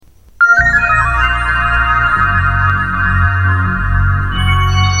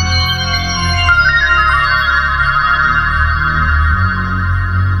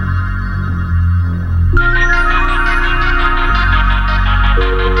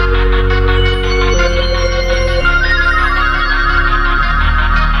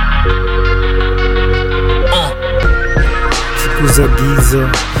za giza.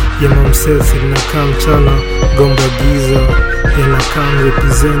 Mamsezi inakaa mchana gomba giza, yanakaa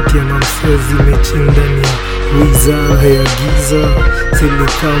represent mamsezi mechi ndani ya wizara ya giza.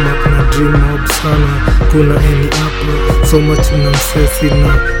 Silikama kuna dream mob sana, kuna any hapa so much na msezi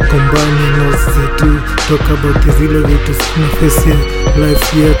na combine notes zetu. Talk about zile vitu sina face ya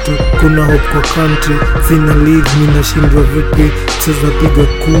life yetu. Kuna hope kwa country, sina leave, mina shindwa vipi sasa piga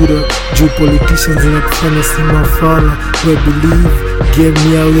kura juu politicians zinakufanya si mafala. We believe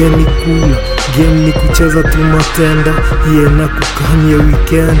game yao ya ni kula, game ni kucheza tu matenda, iye na kukanya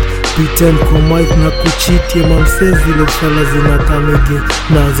weekend pretend kwa mic na kucheat ya mamsezi ile fala zinakamege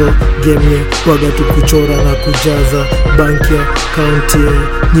nazo. Game ya waga tu kuchora na kujaza bank ya county ya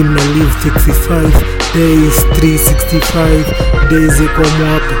nimna live 65 days 365 days kwa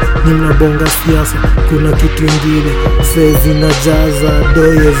mwaka, nimna bonga siasa. Kuna kitu ingine sezi zinajaza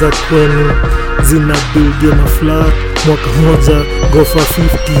doye za kwenu zina build na flat. Mwaka moja gofa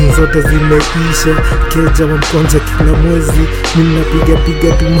 15 zote zimeisha, keja mkonja kila mwezi.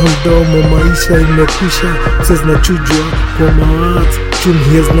 Ninapiga tu mdomo, maisha imekwisha. Sasa nachujwa kwa mawat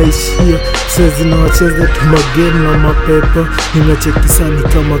chumia zinaishia. Sasa zinawacheza tu magame na mapepa. Ninacheki sani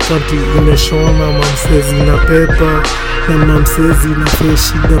kama kanti imeshona mamsezi na pepa. Na mamsezi na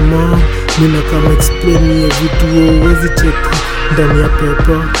freshi the mom. Nina kama explain ya vitu uwezi cheki ndani ya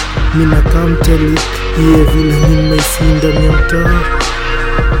pepa. Nina kamteli iye vile nimeisi ndani ya mtaa.